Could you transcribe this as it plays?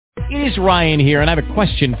It is Ryan here, and I have a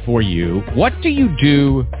question for you. What do you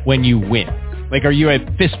do when you win? Like, are you a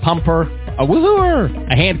fist pumper, a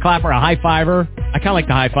woohooer, a hand clapper, a high fiver? I kind of like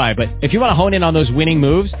the high five, but if you want to hone in on those winning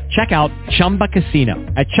moves, check out Chumba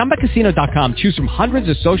Casino. At ChumbaCasino.com, choose from hundreds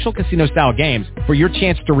of social casino-style games for your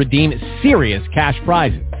chance to redeem serious cash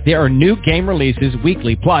prizes. There are new game releases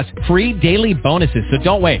weekly, plus free daily bonuses. So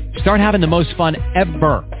don't wait. Start having the most fun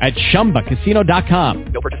ever at ChumbaCasino.com.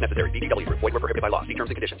 No purchase necessary. VGW. Void where prohibited by law. See terms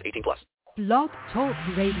and conditions. 18+. Blog Talk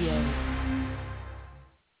Radio.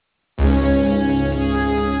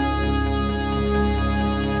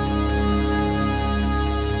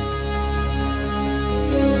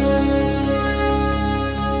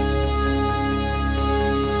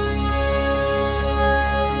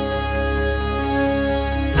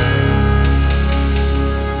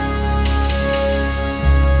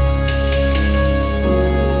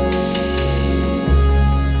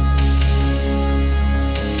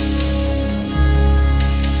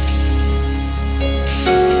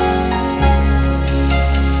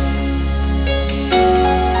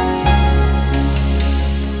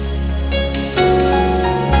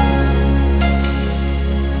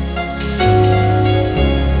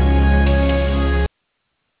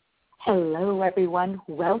 Everyone,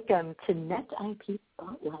 welcome to NetIP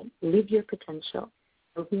Spotlight, Live Your Potential,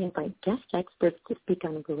 where we invite guest experts to speak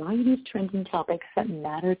on a variety of trending topics that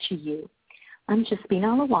matter to you. I'm Jasbina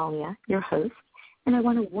Ahluwalia, your host, and I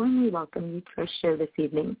want to warmly welcome you to our show this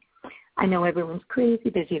evening. I know everyone's crazy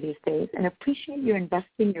busy these days and appreciate you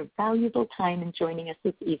investing your valuable time in joining us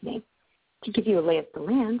this evening. To give you a lay of the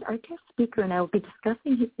land, our guest speaker and I will be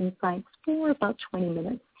discussing his insights for about 20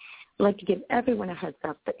 minutes. I'd like to give everyone a heads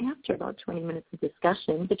up that after about 20 minutes of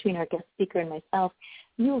discussion between our guest speaker and myself,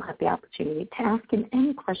 you will have the opportunity to ask him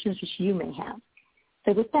any questions which you may have.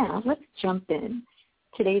 So with that, let's jump in.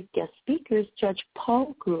 Today's guest speaker is Judge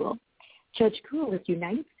Paul Grewal. Judge Grewal is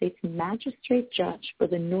United States Magistrate Judge for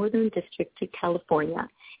the Northern District of California.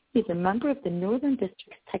 He's a member of the Northern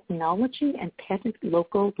District's Technology and Patent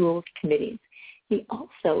Local Rules Committees. He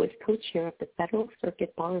also is co-chair of the Federal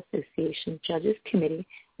Circuit Bar Association Judges Committee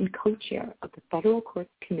and co-chair of the Federal Courts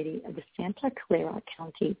Committee of the Santa Clara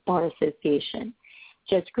County Bar Association.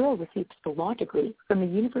 Judge Grewal received the law degree from the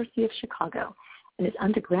University of Chicago and his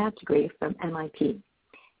undergrad degree from MIT.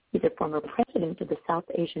 He's a former president of the South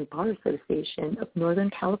Asian Bar Association of Northern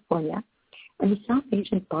California and the South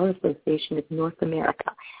Asian Bar Association of North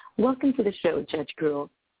America. Welcome to the show, Judge Grewal.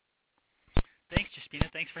 Thanks,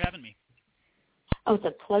 Jasbina. Thanks for having me. Oh, it's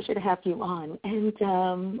a pleasure to have you on. And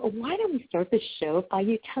why don't we start the show by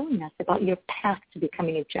you telling us about your path to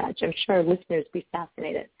becoming a judge? I'm sure our listeners will be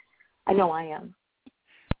fascinated. I know I am.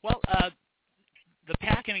 Well, the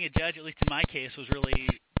path to becoming a judge, at least in my case, was really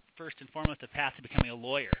first and foremost the path to becoming a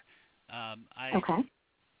lawyer. I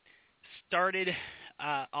started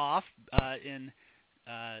off in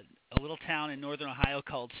a little town in northern Ohio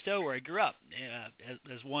called Stowe, where I grew up,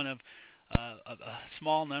 as one of a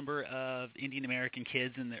small number of Indian American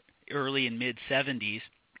kids in the early and mid 70s.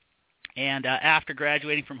 And after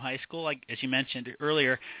graduating from high school, as you mentioned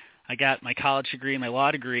earlier, I got my college degree and my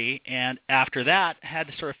law degree, and after that had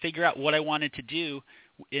to sort of figure out what I wanted to do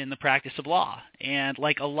in the practice of law. And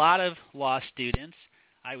like a lot of law students,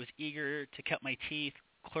 I was eager to cut my teeth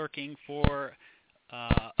clerking for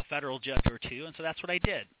a federal judge or two, and so that's what I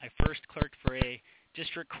did. I first clerked for a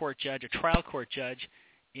district court judge, a trial court judge,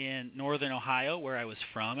 in northern Ohio, where I was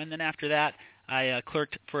from, and then after that, I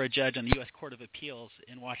clerked for a judge on the U.S. Court of Appeals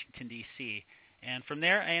in Washington, D.C., and from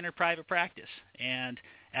there, I entered private practice, and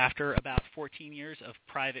after about 14 years of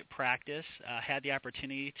private practice, had the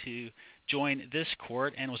opportunity to join this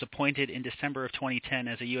court and was appointed in December of 2010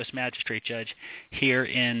 as a U.S. Magistrate Judge here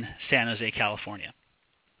in San Jose, California.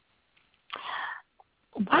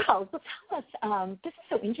 Wow. Well, tell us, this is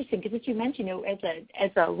so interesting because as you mentioned, as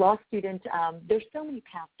a law student, there's so many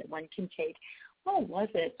paths that one can take. What was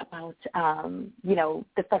it about,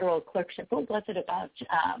 the federal clerkship? What was it about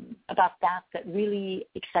that really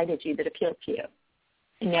excited you, that appealed to you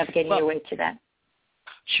in navigating your way to that?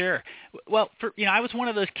 Sure. Well, I was one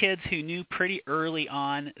of those kids who knew pretty early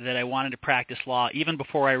on that I wanted to practice law, even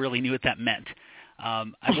before I really knew what that meant.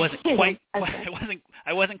 I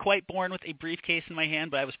wasn't quite born with a briefcase in my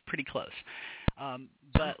hand, but I was pretty close.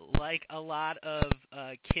 But like a lot of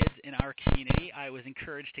kids in our community, I was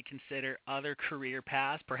encouraged to consider other career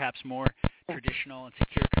paths, perhaps more traditional and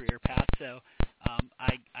secure career paths. So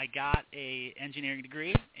I got a engineering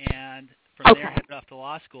degree, and from there headed off to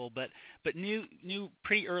law school. But knew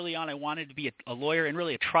pretty early on I wanted to be a lawyer, and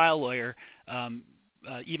really a trial lawyer,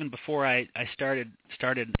 even before I started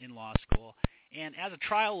in law school. And as a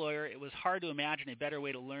trial lawyer, it was hard to imagine a better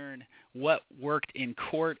way to learn what worked in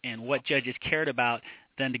court and what judges cared about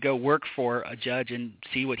than to go work for a judge and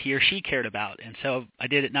see what he or she cared about. And so I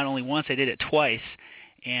did it not only once, I did it twice.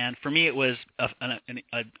 And for me, it was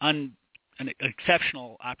an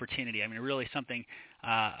exceptional opportunity. I mean, really something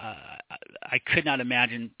I could not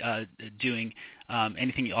imagine doing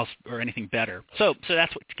anything else or anything better. So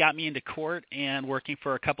that's what got me into court and working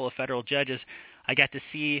for a couple of federal judges. I got to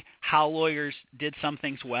see how lawyers did some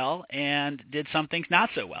things well and did some things not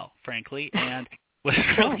so well, frankly, and was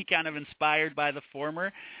really kind of inspired by the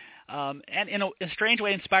former. And in a strange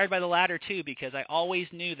way, inspired by the latter too, because I always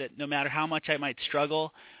knew that no matter how much I might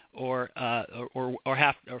struggle or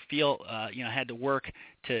feel had to work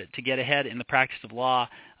to get ahead in the practice of law,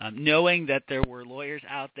 knowing that there were lawyers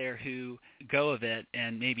out there who go of it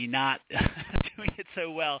and maybe not doing it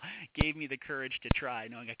so well gave me the courage to try,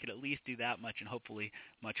 knowing I could at least do that much and hopefully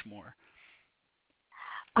much more.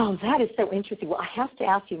 Oh, that is so interesting. Well, I have to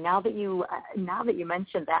ask you now that you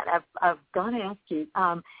mentioned that, I've got to ask you.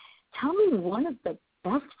 Tell me one of the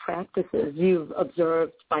best practices you've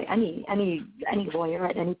observed by any lawyer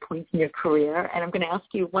at any point in your career, and I'm going to ask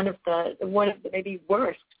you one of the maybe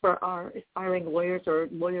worst for our aspiring lawyers or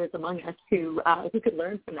lawyers among us who could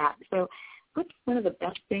learn from that. So, what's one of the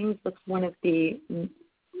best things? What's one of the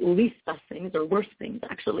least best things or worst things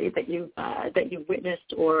actually that you've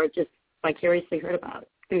witnessed or just vicariously heard about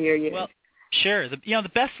through your years? Well, sure.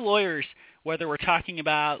 The best lawyers, whether we're talking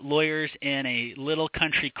about lawyers in a little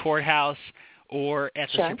country courthouse or at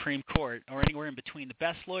the Supreme Court or anywhere in between, the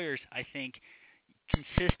best lawyers, I think,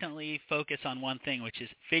 consistently focus on one thing, which is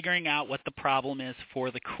figuring out what the problem is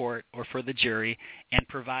for the court or for the jury and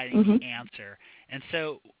providing the answer. And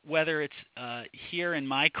so whether it's here in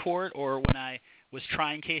my court or when I was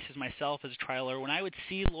trying cases myself as a trial lawyer, when I would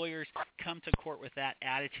see lawyers come to court with that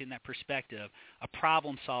attitude and that perspective, a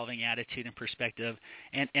problem-solving attitude and perspective,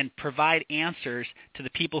 and provide answers to the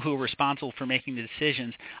people who were responsible for making the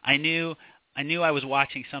decisions, I knew I was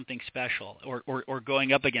watching something special or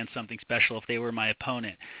going up against something special if they were my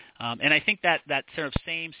opponent. And I think that sort of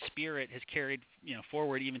same spirit has carried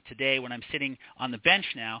forward even today when I'm sitting on the bench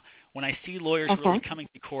now, when I see lawyers really coming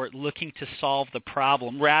to court looking to solve the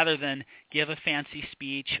problem rather than give a fancy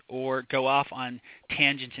speech or go off on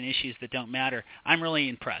tangents and issues that don't matter. I'm really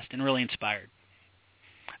impressed and really inspired.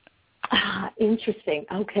 Interesting.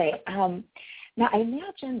 Okay. Now, I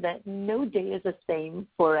imagine that no day is the same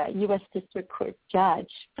for a U.S. District Court judge,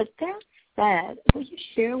 but that said, will you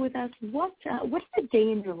share with us what's the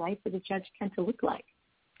day in your life as a judge tend to look like?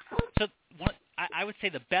 So I would say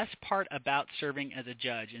the best part about serving as a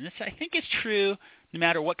judge, and this I think is true no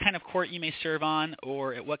matter what kind of court you may serve on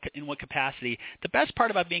or in what capacity, the best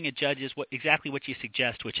part about being a judge is exactly what you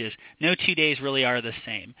suggest, which is no 2 days really are the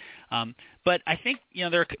same. But I think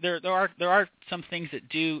there are some things that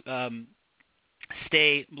do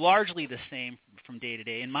stay largely the same from day to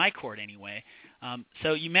day, in my court anyway.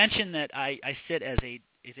 So you mentioned that I sit as a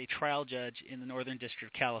trial judge in the Northern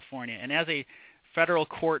District of California, and as a federal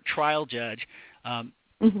court trial judge,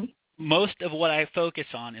 most of what I focus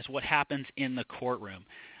on is what happens in the courtroom.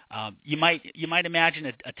 You might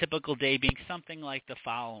imagine a typical day being something like the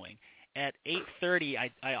following. At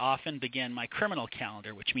 8:30, I often begin my criminal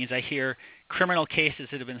calendar, which means I hear criminal cases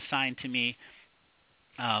that have been assigned to me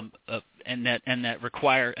and that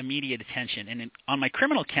require immediate attention. And on my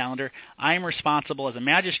criminal calendar, I am responsible as a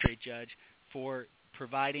magistrate judge for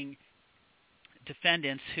providing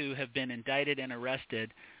defendants who have been indicted and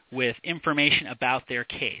arrested with information about their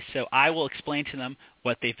case. So I will explain to them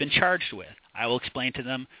what they've been charged with. I will explain to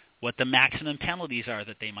them what the maximum penalties are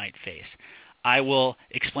that they might face. I will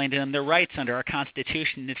explain to them their rights under our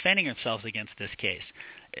Constitution in defending themselves against this case,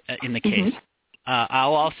 in the case.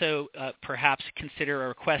 I'll also perhaps consider a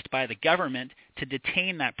request by the government to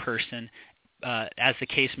detain that person as the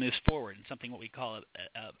case moves forward, in something what we call a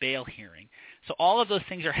bail hearing. So all of those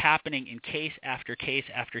things are happening in case after case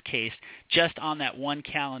after case, just on that one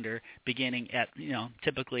calendar, beginning at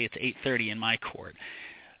typically it's 8:30 in my court.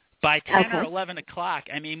 By 10 or 11 o'clock,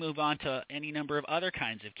 I may move on to any number of other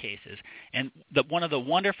kinds of cases. And one of the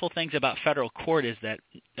wonderful things about federal court is that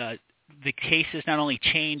the cases not only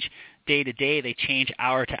change day to day, they change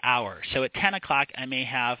hour to hour. So at 10 o'clock, I may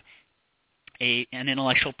have an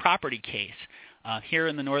intellectual property case. Here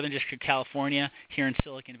in the Northern District of California, here in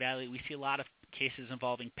Silicon Valley, we see a lot of cases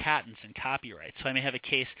involving patents and copyright. So I may have a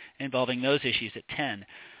case involving those issues at 10.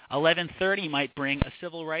 11:30 might bring a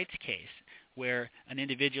civil rights case where an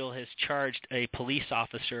individual has charged a police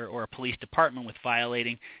officer or a police department with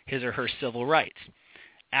violating his or her civil rights.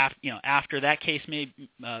 After that case, there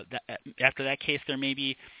may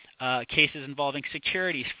be cases involving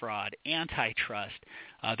securities fraud, antitrust.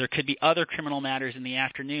 There could be other criminal matters in the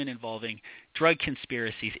afternoon involving drug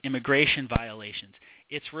conspiracies, immigration violations.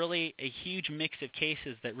 It's really a huge mix of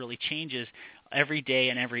cases that really changes every day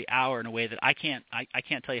and every hour in a way that I can't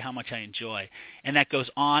tell you how much I enjoy. And that goes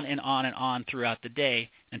on and on and on throughout the day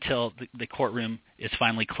until the courtroom is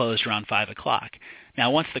finally closed around 5 o'clock.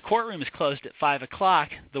 Now, once the courtroom is closed at 5 o'clock,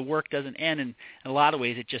 the work doesn't end. In a lot of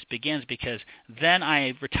ways, it just begins, because then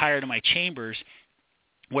I retire to my chambers,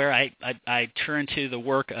 where I turn to the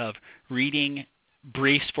work of reading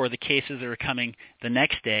briefs for the cases that are coming the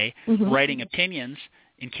next day, writing opinions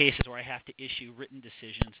in cases where I have to issue written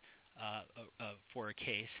decisions for a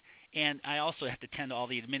case. And I also have to tend to all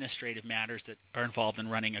the administrative matters that are involved in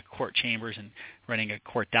running a court chambers and running a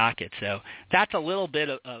court docket. So that's a little bit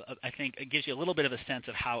of I think it gives you a little bit of a sense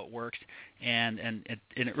of how it works, and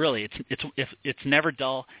it really it's never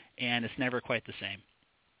dull, and it's never quite the same.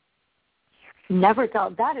 Never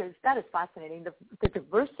dull. That is fascinating. The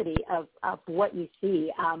diversity of what you see.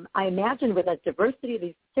 I imagine with a diversity of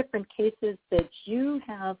these different cases that you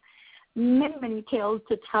have many tales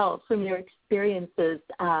to tell from your experiences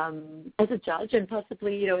as a judge, and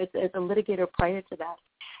possibly as a litigator prior to that.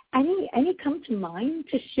 Any come to mind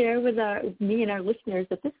to share with me and our listeners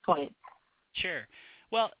at this point? Sure.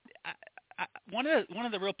 Well, one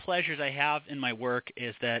of the real pleasures I have in my work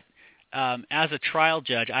is that as a trial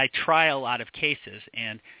judge, I try a lot of cases,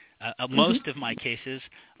 and most of my cases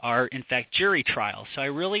are, in fact, jury trials. So I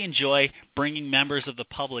really enjoy bringing members of the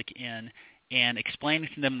public in and explaining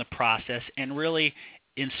to them the process, and really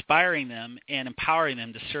inspiring them and empowering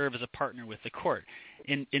them to serve as a partner with the court.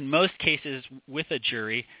 In most cases with a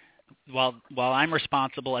jury, while I'm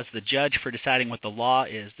responsible as the judge for deciding what the law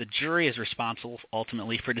is, the jury is responsible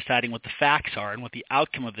ultimately for deciding what the facts are and what the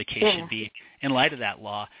outcome of the case should be in light of that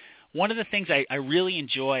law. One of the things I really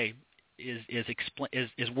enjoy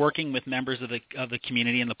is working with members of the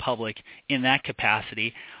community and the public in that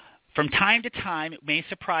capacity. From time to time, it may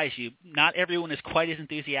surprise you, not everyone is quite as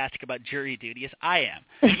enthusiastic about jury duty as I am,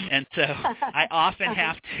 and so I often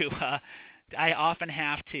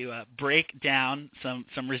have to break down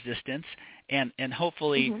some resistance and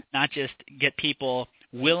hopefully not just get people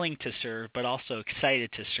willing to serve, but also excited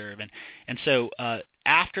to serve. And so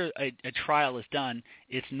after a trial is done,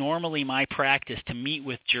 it's normally my practice to meet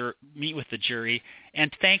with the jury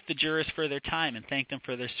and thank the jurors for their time and thank them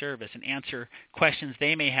for their service and answer questions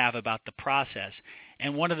they may have about the process.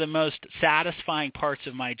 And one of the most satisfying parts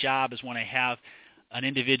of my job is when I have an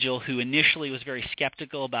individual who initially was very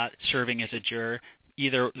skeptical about serving as a juror.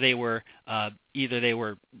 Either they were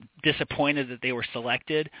disappointed that they were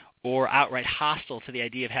selected, or outright hostile to the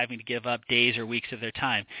idea of having to give up days or weeks of their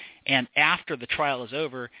time. And after the trial is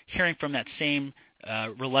over, hearing from that same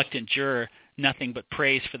reluctant juror nothing but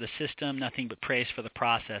praise for the system, nothing but praise for the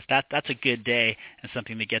process, that's a good day and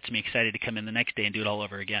something that gets me excited to come in the next day and do it all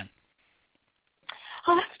over again.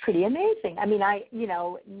 Oh, that's pretty amazing. I mean,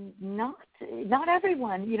 not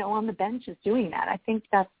everyone, on the bench is doing that. I think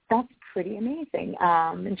that's pretty amazing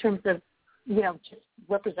in terms of, just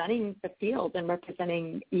representing the field and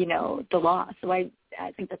representing, the law. So I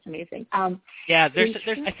think that's amazing. There's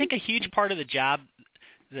I think a huge part of the job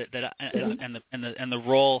and the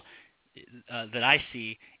role that I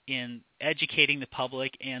see in educating the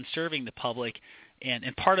public and serving the public.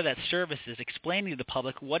 And part of that service is explaining to the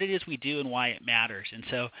public what it is we do and why it matters. And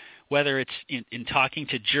so whether it's in talking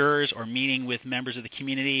to jurors or meeting with members of the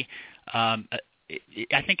community, I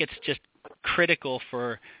think it's just critical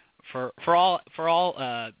for all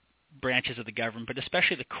branches of the government, but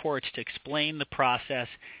especially the courts, to explain the process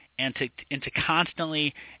and to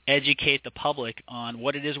constantly educate the public on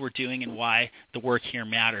what it is we're doing and why the work here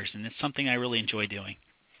matters. And it's something I really enjoy doing.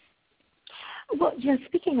 Well,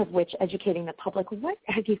 speaking of which, educating the public, what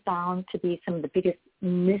have you found to be some of the biggest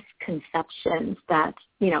misconceptions that,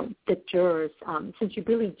 the jurors, since you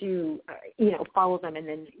really do, follow them and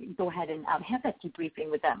then go ahead and have that debriefing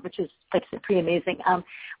with them, which is, like I said, pretty amazing.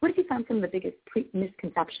 What have you found some of the biggest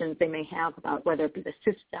misconceptions they may have about whether it be the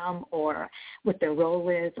system or what their role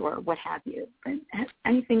is or what have you? Has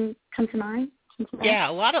anything come to mind? Yeah,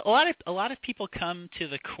 a lot of people come to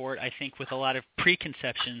the court, I think, with a lot of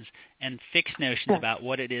preconceptions and fixed notions about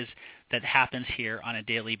what it is that happens here on a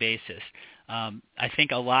daily basis. I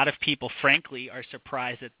think a lot of people, frankly, are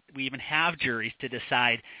surprised that we even have juries to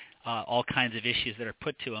decide all kinds of issues that are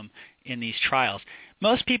put to them in these trials.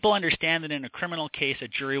 Most people understand that in a criminal case, a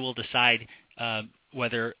jury will decide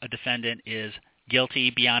whether a defendant is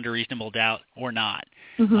guilty beyond a reasonable doubt or not.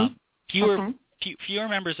 Fewer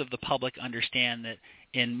members of the public understand that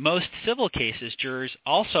in most civil cases, jurors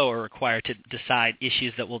also are required to decide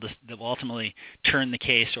issues that will ultimately turn the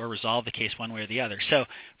case or resolve the case one way or the other. So,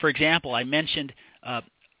 for example, I mentioned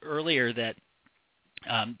earlier that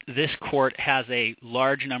this court has a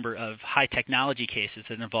large number of high technology cases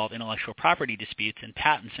that involve intellectual property disputes and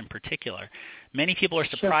patents in particular. Many people are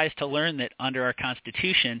surprised to learn that under our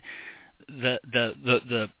Constitution,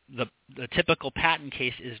 the typical patent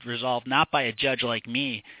case is resolved not by a judge like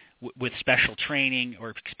me with special training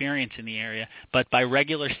or experience in the area, but by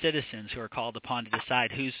regular citizens who are called upon to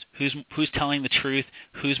decide who's telling the truth,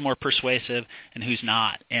 who's more persuasive, and who's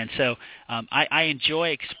not. And so I enjoy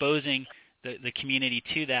exposing the community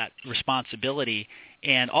to that responsibility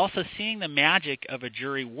and also seeing the magic of a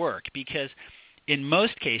jury work, because in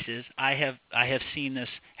most cases I have seen this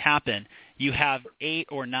happen. You have 8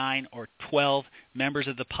 or 9 or 12 members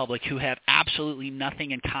of the public who have absolutely nothing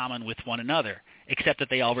in common with one another, except that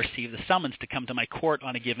they all receive the summons to come to my court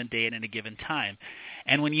on a given day and at a given time.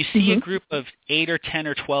 And when you see a group of 8 or 10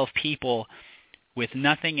 or 12 people with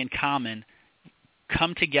nothing in common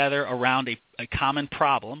come together around a common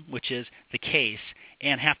problem, which is the case,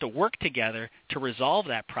 and have to work together to resolve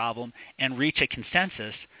that problem and reach a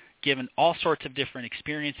consensus, given all sorts of different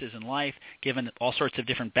experiences in life, given all sorts of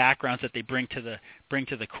different backgrounds that they bring to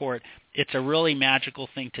the court, it's a really magical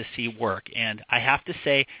thing to see work. And I have to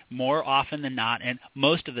say, more often than not, and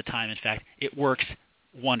most of the time, in fact, it works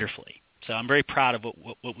wonderfully. So I'm very proud of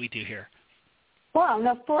what we do here. Wow.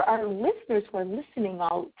 Now, for our listeners who are listening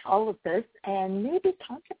to all of this and maybe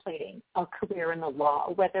contemplating a career in the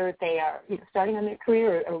law, whether they are starting on their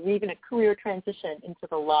career or even a career transition into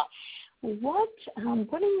the law, what in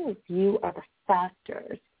your view are the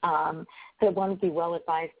factors that one would be well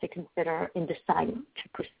advised to consider in deciding to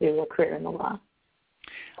pursue a career in the law?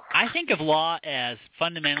 I think of law as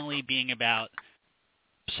fundamentally being about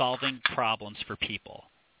solving problems for people.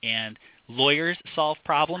 And lawyers solve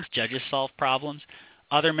problems, judges solve problems,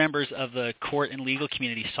 other members of the court and legal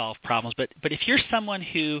community solve problems. But if you're someone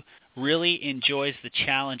who really enjoys the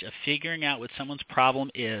challenge of figuring out what someone's problem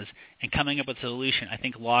is and coming up with a solution, I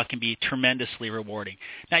think law can be tremendously rewarding.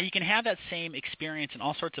 Now, you can have that same experience in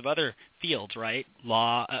all sorts of other fields, right?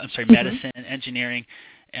 Medicine, engineering,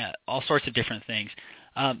 all sorts of different things.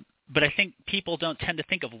 But I think people don't tend to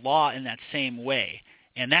think of law in that same way.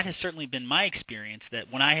 And that has certainly been my experience,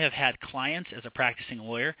 that when I have had clients as a practicing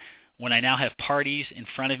lawyer, when I now have parties in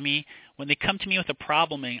front of me, when they come to me with a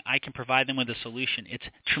problem and I can provide them with a solution, it's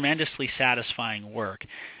tremendously satisfying work.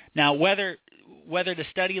 Now, whether to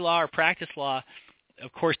study law or practice law,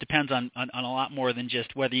 of course, depends on a lot more than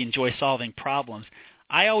just whether you enjoy solving problems.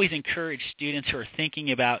 I always encourage students who are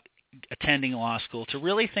thinking about attending law school to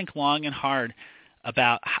really think long and hard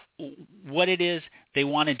about what it is they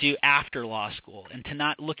want to do after law school, and to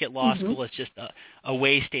not look at law school as just a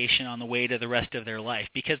way station on the way to the rest of their life.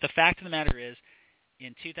 Because the fact of the matter is,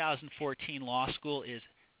 in 2014, law school is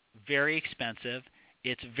very expensive,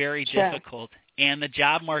 it's very difficult, and the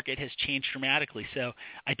job market has changed dramatically. So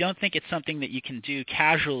I don't think it's something that you can do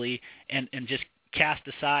casually and just cast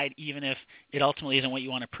aside, even if it ultimately isn't what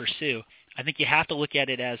you want to pursue. I think you have to look at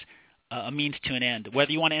it as a means to an end,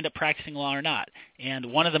 whether you want to end up practicing law or not. And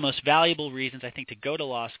one of the most valuable reasons, I think, to go to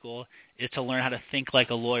law school is to learn how to think like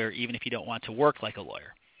a lawyer, even if you don't want to work like a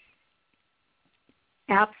lawyer.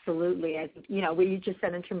 Absolutely. I think, what you just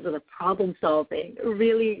said in terms of the problem solving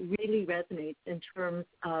really, really resonates in terms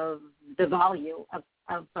of the value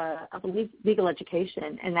of legal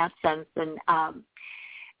education in that sense. And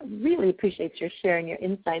really appreciate your sharing your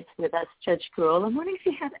insights with us, Judge Grewal. I'm wondering if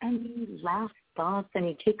you have any last thoughts,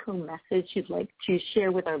 any take-home message you'd like to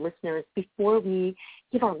share with our listeners before we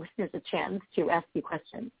give our listeners a chance to ask you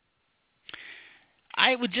questions.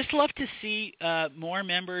 I would just love to see more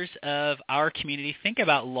members of our community think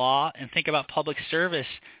about law and think about public service,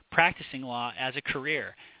 practicing law as a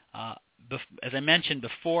career. As I mentioned,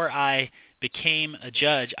 before I became a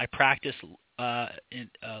judge, I practiced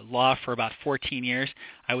law for about 14 years.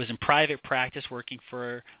 I was in private practice working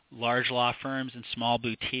for large law firms and small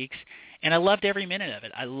boutiques, and I loved every minute of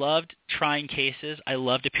it. I loved trying cases. I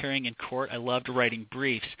loved appearing in court. I loved writing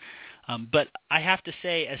briefs. But I have to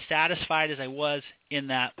say, as satisfied as I was in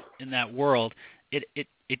that world, it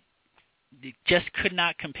just could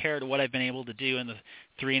not compare to what I've been able to do in the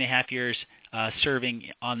 3.5 years serving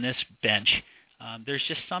on this bench. There's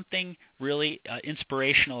just something really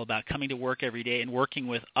inspirational about coming to work every day and working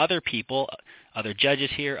with other people, other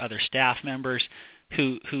judges here, other staff members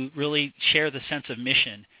who really share the sense of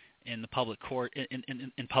mission in the public court,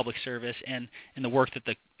 in public service, and in the work that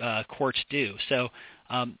the courts do. So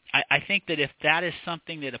I think that if that is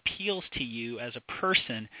something that appeals to you as a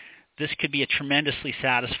person, this could be a tremendously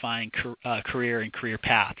satisfying career and career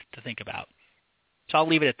path to think about. So I'll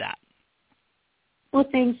leave it at that. Well,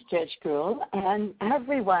 thanks, Judge Grewal. And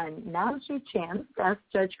everyone, now's your chance to ask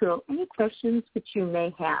Judge Grewal any questions that you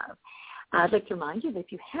may have. I'd like to remind you that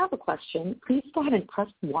if you have a question, please go ahead and press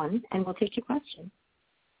 1, and we'll take your question.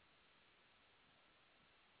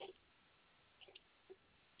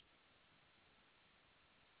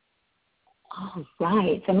 All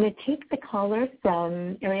right. So I'm going to take the caller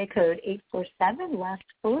from area code 847. Last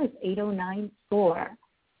 4 is 8094.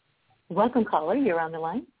 Welcome, caller. You're on the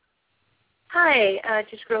line. Hi,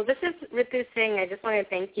 Judge Grewal. This is Ritu Singh. I just want to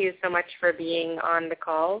thank you so much for being on the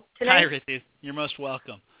call tonight. Hi, Ritu. You're most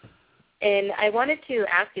welcome. And I wanted to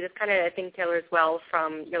ask you, this kind of, I think, tailors well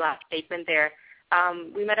from your last statement there.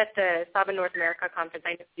 We met at the Sovereign North America Conference.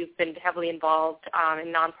 I know you've been heavily involved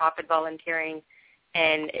in nonprofit volunteering,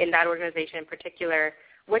 and in that organization in particular.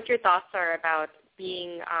 What your thoughts are about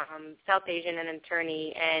being South Asian and an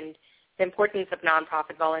attorney, and the importance of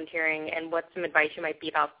nonprofit volunteering, and what some advice you might be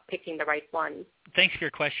about picking the right one. Thanks for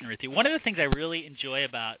your question, Ritu. One of the things I really enjoy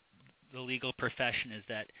about the legal profession is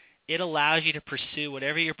that it allows you to pursue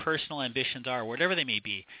whatever your personal ambitions are, whatever they may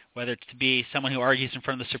be, whether it's to be someone who argues in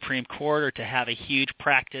front of the Supreme Court or to have a huge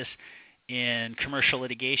practice in commercial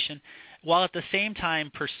litigation, while at the same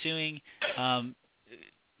time pursuing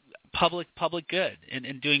public good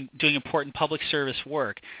and doing important public service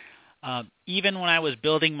work. Even when I was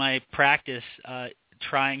building my practice,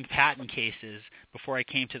 trying patent cases before I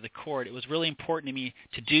came to the court, it was really important to me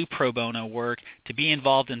to do pro bono work, to be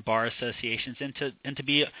involved in bar associations, and to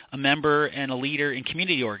be a member and a leader in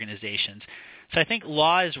community organizations. So I think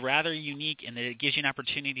law is rather unique in that it gives you an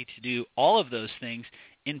opportunity to do all of those things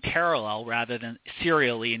in parallel rather than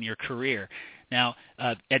serially in your career. Now,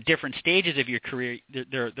 at different stages of your career,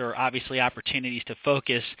 there are obviously opportunities to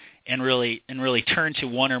focus and really turn to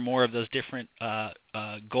one or more of those different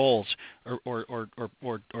goals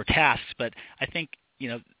or tasks. But I think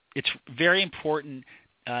it's very important,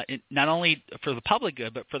 not only for the public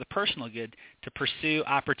good but for the personal good, to pursue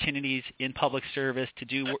opportunities in public service, to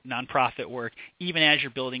do nonprofit work, even as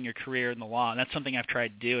you're building your career in the law. And that's something I've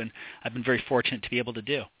tried to do, and I've been very fortunate to be able to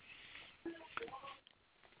do.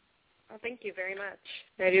 Well, thank you very much.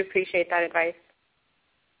 I do appreciate that advice.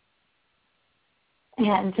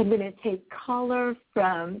 And I'm going to take caller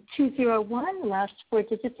from 201, last 4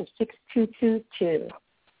 digits of 6222.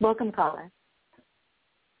 Welcome, caller.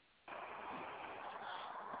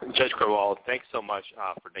 Judge Grewal, thanks so much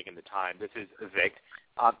for taking the time. This is Vic.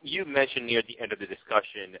 You mentioned near the end of the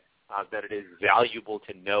discussion that it is valuable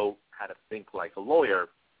to know how to think like a lawyer,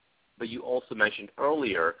 but you also mentioned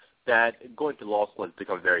earlier that going to law school has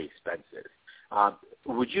become very expensive.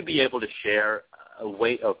 Would you be able to share a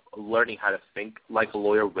way of learning how to think like a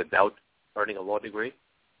lawyer without earning a law degree?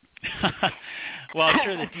 Well, I'm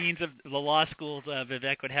sure the deans of the law schools,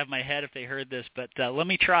 Vivek, would have my head if they heard this, but let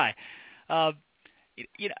me try. I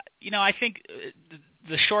think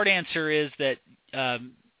the short answer is that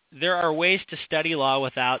there are ways to study law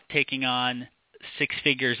without taking on 6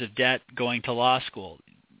 figures of debt going to law school.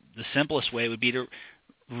 The simplest way would be to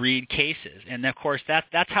read cases. And, of course,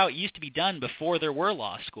 that's how it used to be done before there were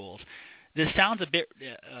law schools. This sounds a bit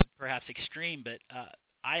perhaps extreme, but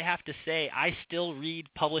I have to say I still read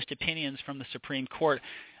published opinions from the Supreme Court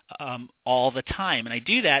all the time. And I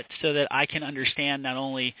do that so that I can understand not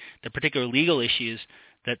only the particular legal issues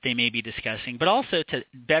that they may be discussing, but also to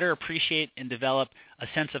better appreciate and develop a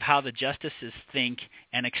sense of how the justices think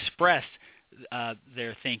and express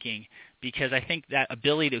their thinking, because I think that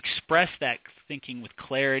ability to express that thinking with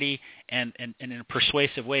clarity and in a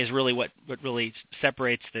persuasive way is really what really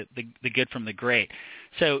separates the good from the great.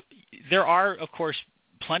 So there are, of course,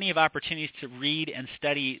 plenty of opportunities to read and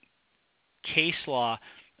study case law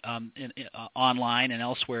online and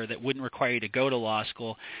elsewhere that wouldn't require you to go to law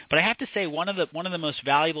school. But I have to say one of the most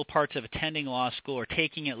valuable parts of attending law school or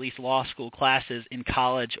taking at least law school classes in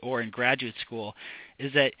college or in graduate school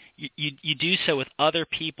is that you do so with other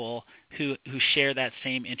people who share that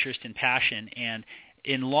same interest and passion. And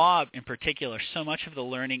in law in particular, so much of the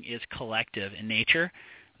learning is collective in nature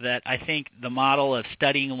that I think the model of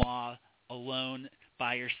studying law alone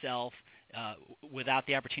by yourself without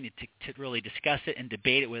the opportunity to really discuss it and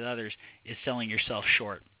debate it with others is selling yourself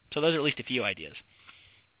short. So those are at least a few ideas.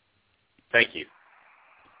 Thank you.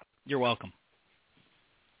 You're welcome.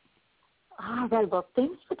 All right. Well,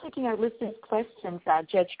 thanks for taking our listeners' questions,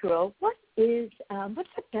 Judge Grewal. What's the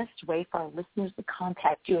best way for our listeners to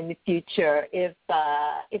contact you in the future if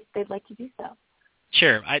they'd like to do so?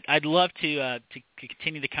 Sure. I'd love to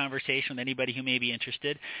continue the conversation with anybody who may be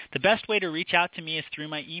interested. The best way to reach out to me is through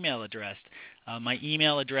my email address. My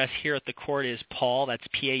email address here at the court is Paul, that's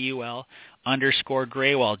Paul, _Grewal,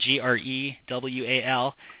 GREWAL,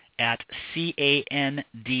 at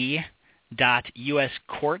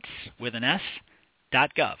cand.uscourts, with an S,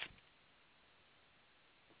 .gov.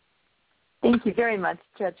 Thank you very much,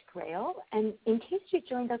 Judge Grewal. And in case you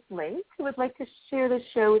joined us late who would like to share the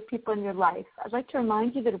show with people in your life, I'd like to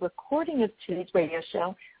remind you that a recording of today's radio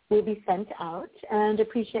show will be sent out, and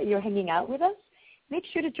appreciate your hanging out with us. Make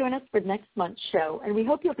sure to join us for next month's show, and we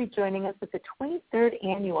hope you'll be joining us at the 23rd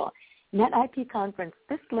Annual NetIP Conference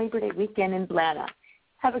this Labor Day weekend in Atlanta.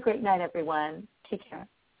 Have a great night, everyone. Take care.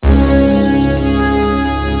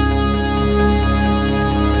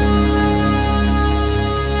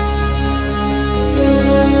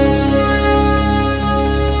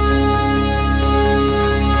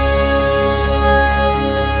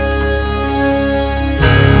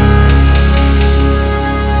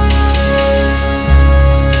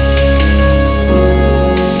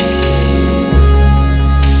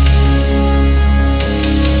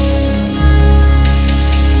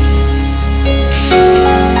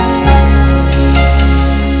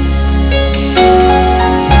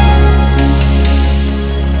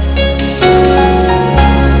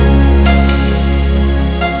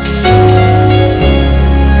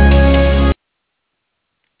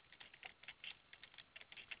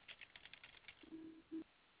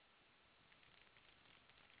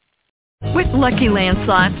 Lucky Land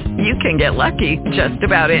Slots, you can get lucky just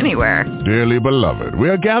about anywhere. Dearly beloved, we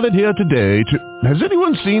are gathered here today to... Has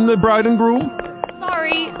anyone seen the bride and groom?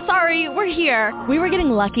 Sorry, we're here. We were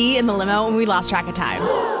getting lucky in the limo and we lost track of time.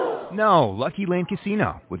 No, Lucky Land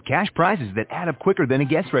Casino, with cash prizes that add up quicker than a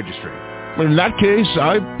guest registry. In that case,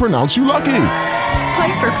 I pronounce you lucky.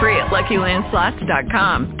 Play for free at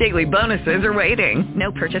LuckyLandSlots.com. Daily bonuses are waiting.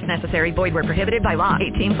 No purchase necessary. Void where prohibited by law.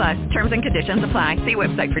 18+. Terms and conditions apply. See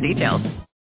website for details.